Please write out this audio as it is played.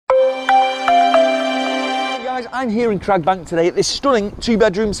Guys, I'm here in Crag today at this stunning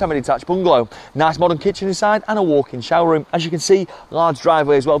 2-bedroom semi-detached bungalow. Nice modern kitchen inside and a walk-in shower room. As you can see, large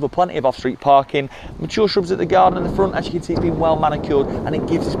driveway as well with plenty of off-street parking, mature shrubs at the garden in the front. As you can see, it's been well manicured and it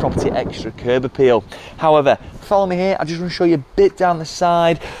gives this property extra curb appeal. However, follow me here, I just want to show you a bit down the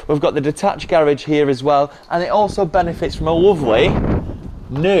side. We've got the detached garage here as well, and it also benefits from a lovely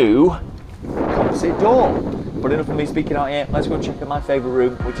new composite door. But enough of me speaking out here, let's go and check out my favourite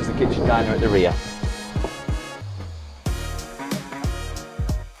room, which is the kitchen diner at the rear.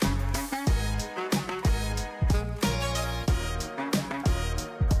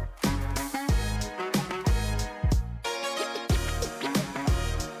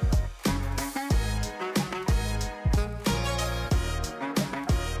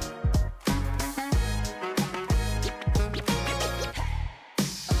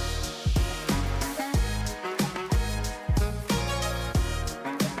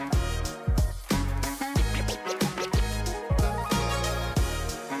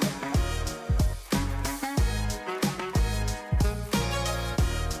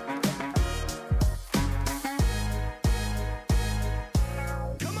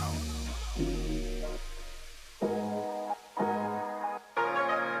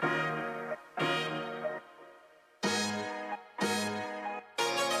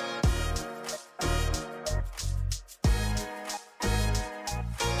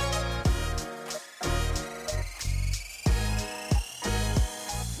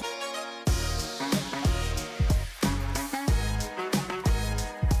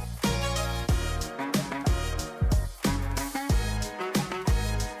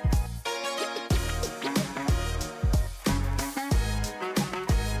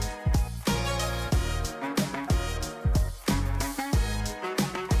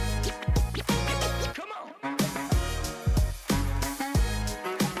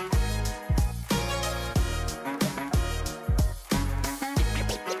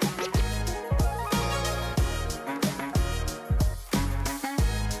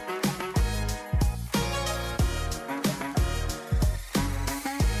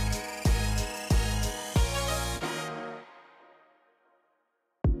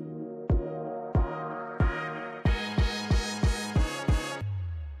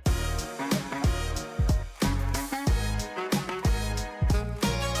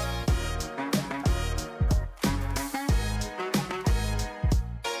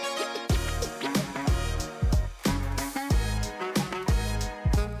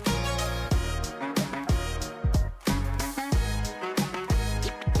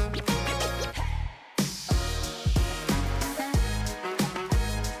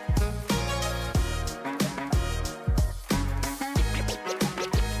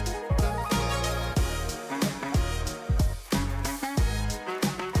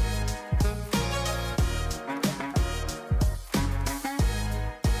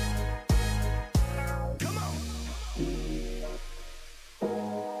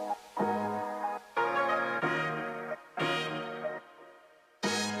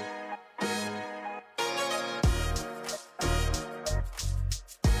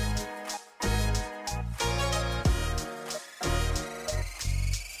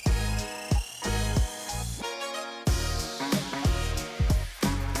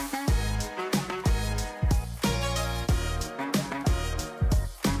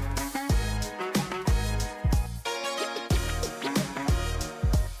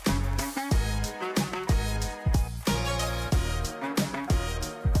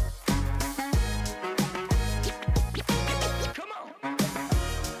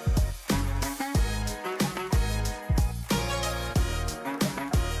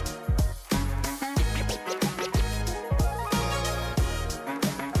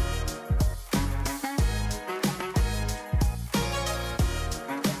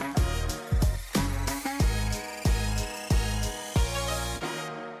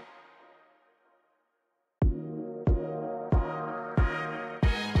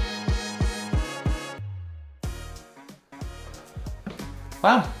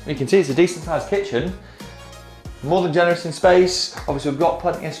 Wow, you can see it's a decent sized kitchen. More than generous in space. Obviously we've got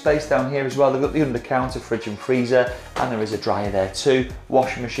plenty of space down here as well. They've got the under counter, fridge and freezer, and there is a dryer there too,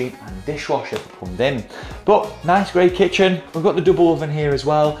 washing machine and dishwasher plumbed in. But nice grey kitchen. We've got the double oven here as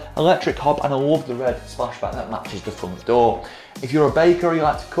well, electric hob, and I love the red splashback that matches the front door. If you're a baker or you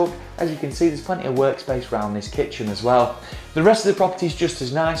like to cook, as you can see, there's plenty of workspace around this kitchen as well. The rest of the property is just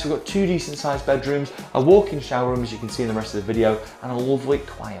as nice. We've got 2 decent sized bedrooms, a walk-in shower room as you can see in the rest of the video, and a lovely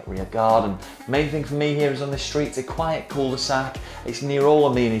quiet rear garden. The main thing for me here is on this street, it's a quiet cul-de-sac, it's near all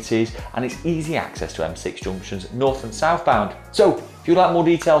amenities, and it's easy access to M6 junctions north and southbound. So If you'd like more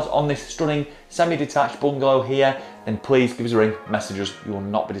details on this stunning semi-detached bungalow here, then please give us a ring, message us. You will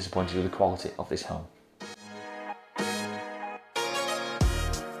not be disappointed with the quality of this home.